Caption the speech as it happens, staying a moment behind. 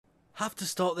Have to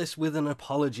start this with an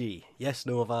apology. Yes,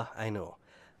 Nova, I know.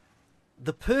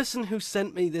 The person who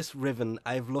sent me this riven,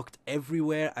 I've looked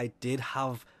everywhere. I did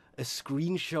have a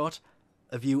screenshot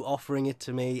of you offering it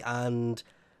to me, and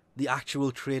the actual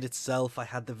trade itself I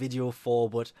had the video for,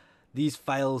 but these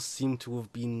files seem to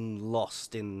have been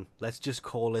lost in, let's just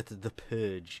call it the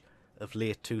purge of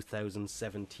late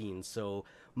 2017. So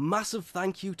massive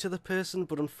thank you to the person,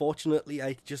 but unfortunately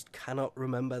I just cannot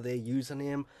remember their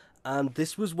username, and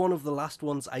this was one of the last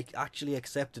ones I actually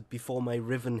accepted before my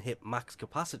riven hit max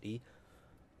capacity.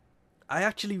 I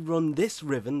actually run this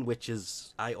riven, which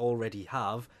is I already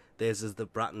have. There's the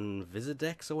Braton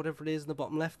Visidex or whatever it is in the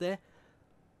bottom left there.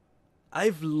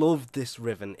 I've loved this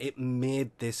riven. It made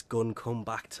this gun come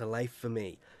back to life for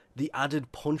me. The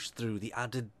added punch through, the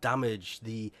added damage,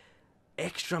 the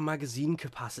extra magazine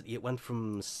capacity. It went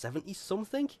from 70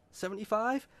 something,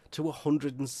 75 to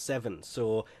 107.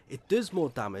 So it does more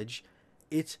damage.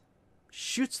 It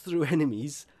shoots through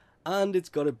enemies. And it's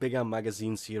got a bigger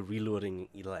magazine, so you're reloading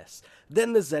less.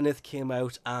 Then the Zenith came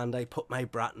out, and I put my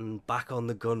Braton back on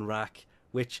the gun rack,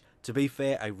 which, to be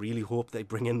fair, I really hope they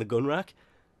bring in the gun rack.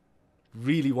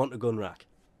 Really want a gun rack.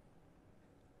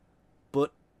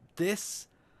 But this,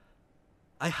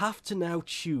 I have to now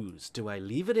choose. Do I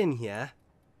leave it in here,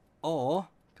 or,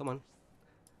 come on,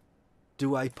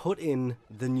 do I put in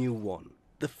the new one?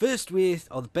 The first way,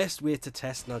 or the best way to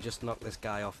test, and I'll just knock this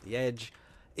guy off the edge,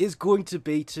 is going to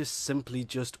be to simply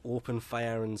just open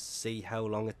fire and see how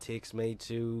long it takes me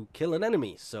to kill an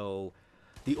enemy. So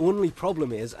the only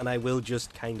problem is, and I will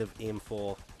just kind of aim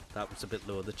for, that was a bit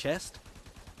low, the chest.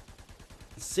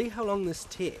 See how long this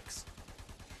takes.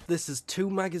 This is 2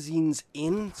 magazines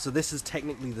in, so this is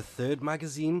technically the 3rd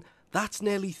magazine. That's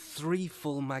nearly 3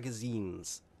 full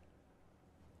magazines.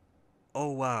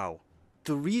 Oh wow.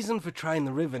 The reason for trying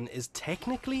the Riven is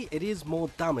technically it is more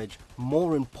damage.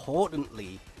 More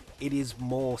importantly, it is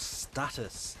more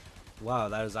status. Wow,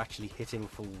 that is actually hitting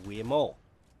for way more.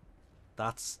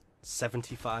 That's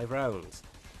 75 rounds.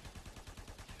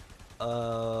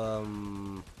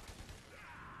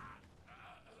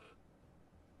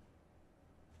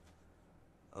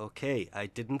 Okay, I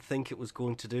didn't think it was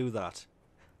going to do that.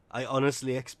 I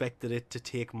honestly expected it to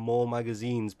take more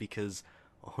magazines because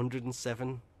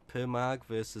 107 per mag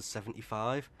versus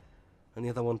 75, and the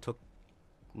other one took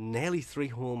nearly 3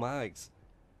 whole mags.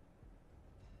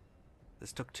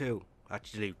 This took 2,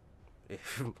 actually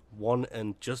 1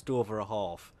 and just over a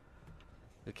half.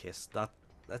 Okay, so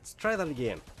let's try that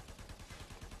again.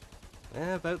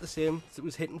 Yeah, about the same. It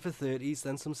was hitting for 30s,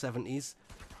 then some 70s.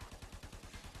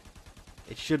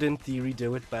 It should in theory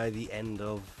do it by the end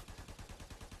of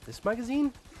this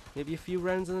magazine, maybe a few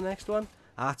rounds in the next one.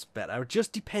 That's better. It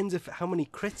just depends how many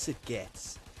crits it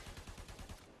gets.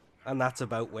 And that's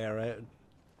about where I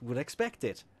would expect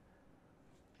it.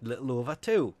 Little over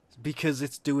 2. Because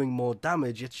it's doing more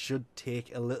damage, it should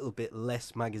take a little bit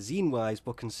less magazine-wise,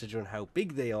 but considering how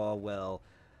big they are, well,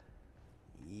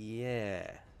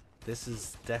 yeah. This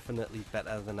is definitely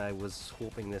better than I was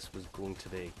hoping this was going to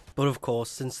be. But of course,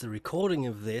 since the recording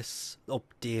of this,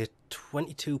 update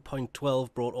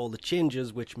 22.12 brought all the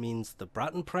changes, which means the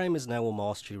Braton Prime is now a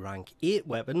Mastery Rank 8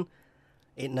 weapon.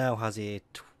 It now has a,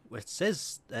 it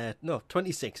says, no,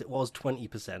 26, it was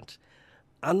 20%.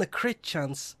 And the crit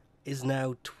chance is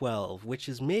now 12, which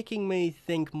is making me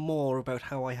think more about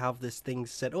how I have this thing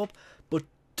set up, but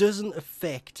doesn't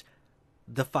affect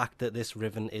the fact that this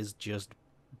Riven is just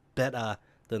better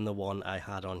than the one I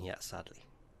had on here, sadly.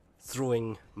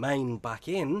 Throwing mine back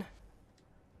in,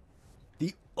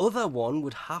 the other one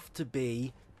would have to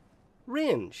be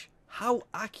range. How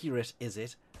accurate is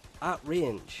it at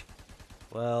range?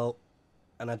 Well,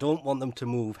 and I don't want them to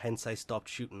move, hence I stopped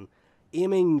shooting.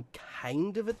 Aiming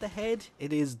kind of at the head,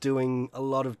 it is doing a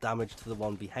lot of damage to the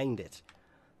one behind it.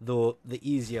 Though the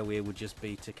easier way would just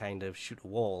be to kind of shoot a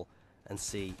wall and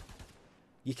see.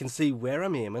 You can see where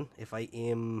I'm aiming. If I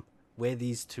aim where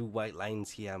these 2 white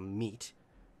lines here meet.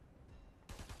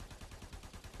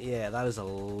 Yeah, that is a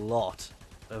lot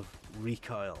of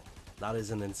recoil. That is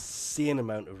an insane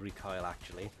amount of recoil,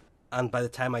 actually. And by the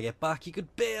time I get back, you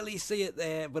could barely see it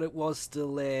there, but it was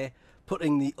still there.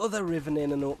 Putting the other Riven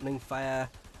in and opening fire.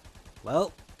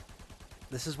 Well,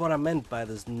 this is what I meant by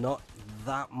there's not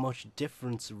that much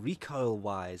difference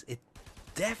recoil-wise. It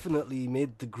definitely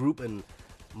made the grouping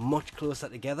much closer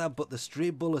together, but the stray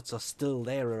bullets are still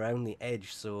there around the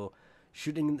edge, so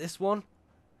shooting this one,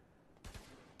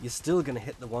 you're still going to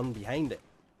hit the one behind it.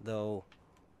 Though,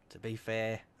 to be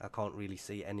fair, I can't really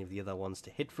see any of the other ones to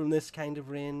hit from this kind of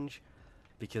range,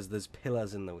 because there's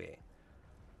pillars in the way.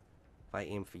 If I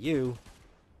aim for you,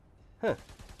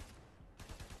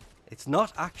 It's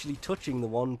not actually touching the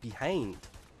one behind.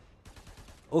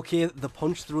 Okay, the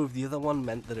punch through of the other one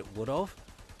meant that it would have.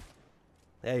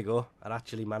 There you go. I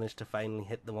actually managed to finally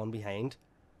hit the one behind.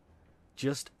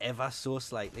 Just ever so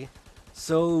slightly.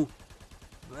 So,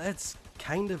 that's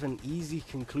kind of an easy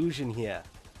conclusion here.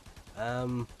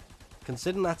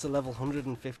 Considering that's a level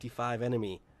 155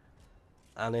 enemy,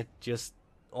 and it just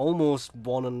almost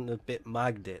one and a bit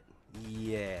magged it.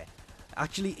 Yeah.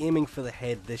 Actually aiming for the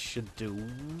head, this should do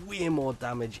way more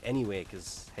damage anyway,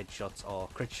 because headshots are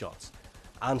crit shots.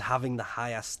 And having the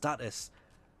higher status,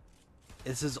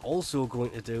 this is also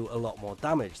going to do a lot more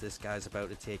damage. This guy's about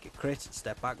to take a crit,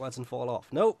 step backwards and fall off.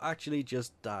 No, actually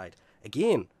just died.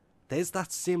 Again, there's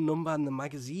that same number in the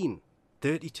magazine.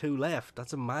 32 left.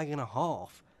 That's a mag and a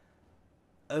half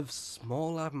of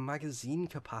smaller magazine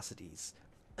capacities.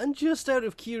 And just out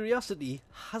of curiosity,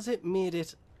 has it made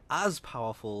it as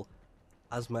powerful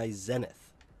as my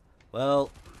Zenith?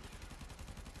 Well,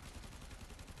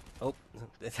 oh,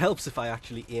 it helps if I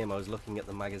actually aim. I was looking at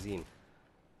the magazine.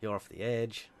 You're off the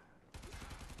edge.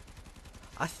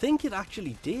 I think it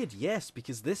actually did, yes,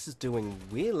 because this is doing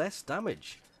way less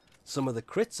damage. Some of the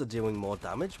crits are doing more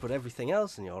damage, but everything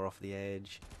else, and you're off the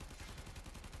edge.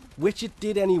 Which it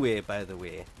did anyway, by the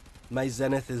way. My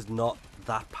Zenith is not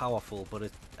that powerful,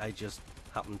 but I just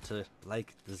happen to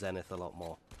like the Zenith a lot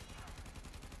more.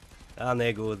 And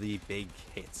there go the big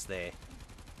hits there.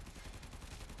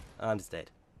 And it's dead.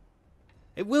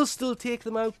 It will still take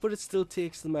them out, but it still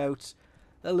takes them out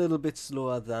a little bit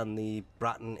slower than the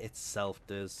Braton itself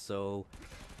does, so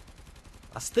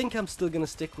I think I'm still going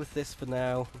to stick with this for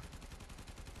now.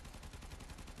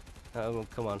 Oh,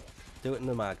 come on. Do it in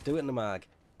the mag. Do it in the mag.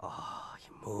 Oh,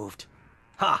 you moved.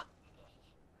 Ha!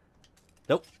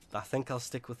 Nope. I think I'll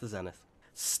stick with the Zenith.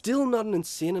 Still not an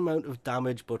insane amount of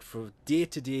damage, but for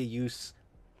day-to-day use,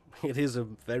 it is a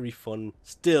very fun,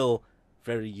 still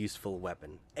very useful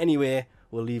weapon. Anyway,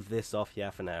 we'll leave this off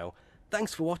here for now.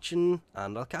 Thanks for watching,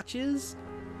 and I'll catch yous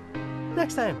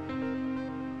next time.